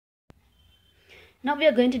Now we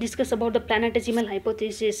are going to discuss about the planetesimal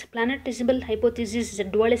hypothesis. Planetesimal hypothesis is a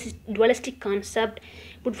dualistic concept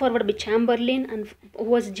put forward by Chamberlain, and who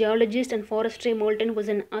was a geologist, and Forrester Moulton was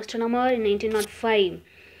an astronomer in 1905.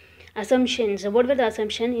 Assumptions. What were the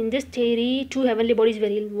assumptions? In this theory, two heavenly bodies were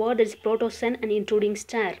involved, that is protosun and intruding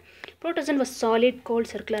star. Protosun was solid, cold,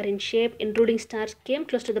 circular in shape. Intruding stars came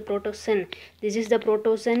close to the protosun. This is the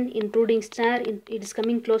protosun. Intruding star, it is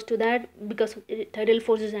coming close to that because tidal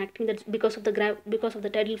force is acting. That's because of the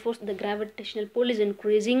tidal force, the gravitational pull is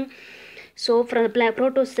increasing. So from the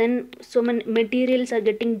protosun, so many materials are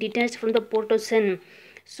getting detached from the protosun.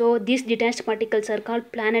 So these detached particles are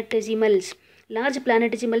called planetesimals. Large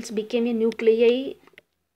planetesimals became a nuclei.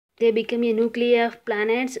 They became a nuclei of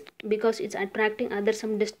planets because it's attracting other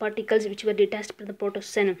some dust particles which were detached from the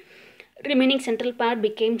protosun. Remaining central part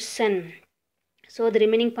became sun. So the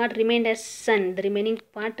remaining part remained as sun. The remaining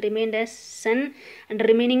part remained as sun, and the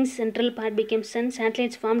remaining central part became sun.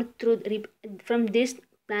 Satellites formed from these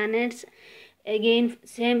planets. Again,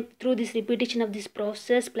 same through this repetition of this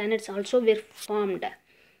process, planets also were formed.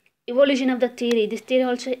 Evolution of the theory. This theory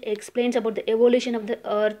also explains about the evolution of the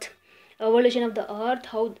earth.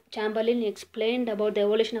 How Chamberlain explained about the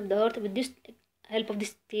evolution of the earth with this help of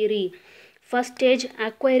this theory. First stage,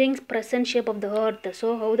 acquiring present shape of the earth.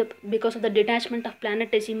 So how because of the detachment of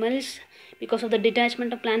planetesimals,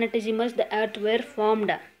 the earth were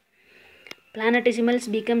formed. Planetesimals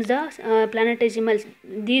becomes the planetesimals.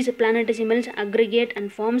 These planetesimals aggregate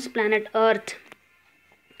and forms planet Earth.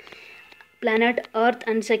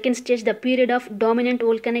 And second stage, the period of dominant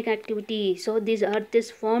volcanic activity. So this earth is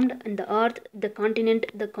formed, and the earth, the continent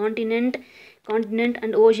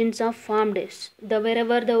and oceans are formed.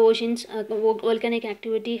 Wherever the oceans volcanic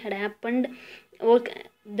activity had happened,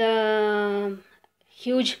 the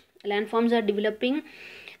huge landforms are developing.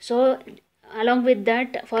 So along with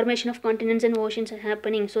that, formation of continents and oceans are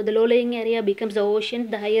happening. So the low-lying area becomes the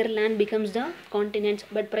ocean, the higher land becomes the continents.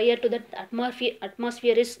 But prior to that,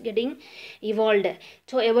 atmosphere is getting evolved.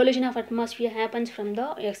 So evolution of atmosphere happens from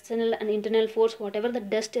the external and internal force. Whatever the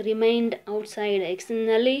dust remained outside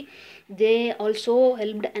externally, they also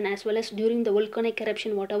helped, and as well as during the volcanic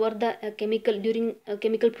eruption, whatever the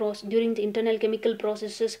during the internal chemical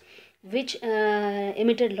processes which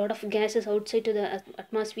emitted a lot of gases outside to the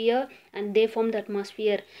atmosphere, and they formed the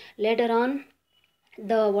atmosphere. Later on,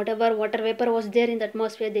 the whatever water vapor was there in the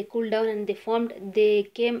atmosphere, they cooled down and they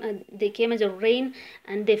came as a rain,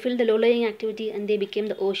 and they filled the low-lying activity, and they became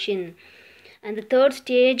the ocean. And the third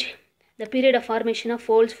stage, the period of formation of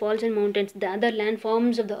folds, falls and mountains. The other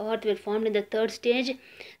landforms of the earth were formed in the third stage.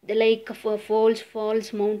 The folds,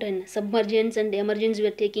 falls, mountain, submergence and emergence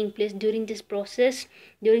were taking place during this process,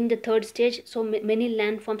 during the third stage. So many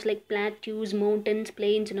landforms like plateaus, mountains,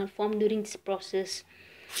 plains are formed during this process.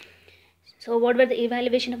 So what were the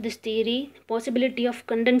evaluation of this theory? Possibility of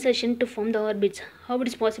condensation to form the orbits. How it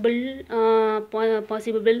is possible?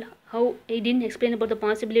 How he didn't explain about the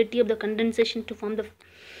possibility of the condensation to form the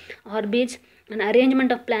orbits, and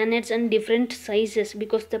arrangement of planets and different sizes,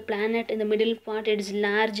 because the planet in the middle part it is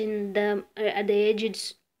large, in the at the edge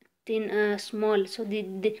it's thin, small. So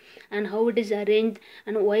and how it is arranged,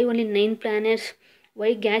 and why only 9 planets,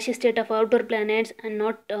 why gaseous state of outer planets and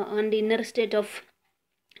not on the inner state of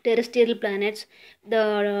terrestrial planets,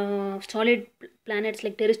 the solid planets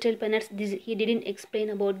like terrestrial planets. He didn't explain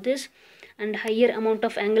about this. And higher amount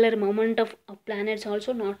of angular momentum of planets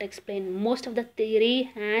also not explained. Most of the theory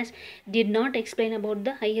did not explain about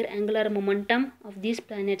the higher angular momentum of these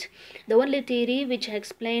planets. The only theory which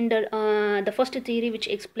explained the first theory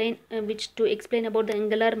which to explain about the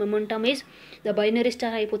angular momentum is the binary star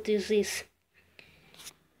hypothesis.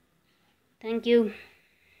 Thank you.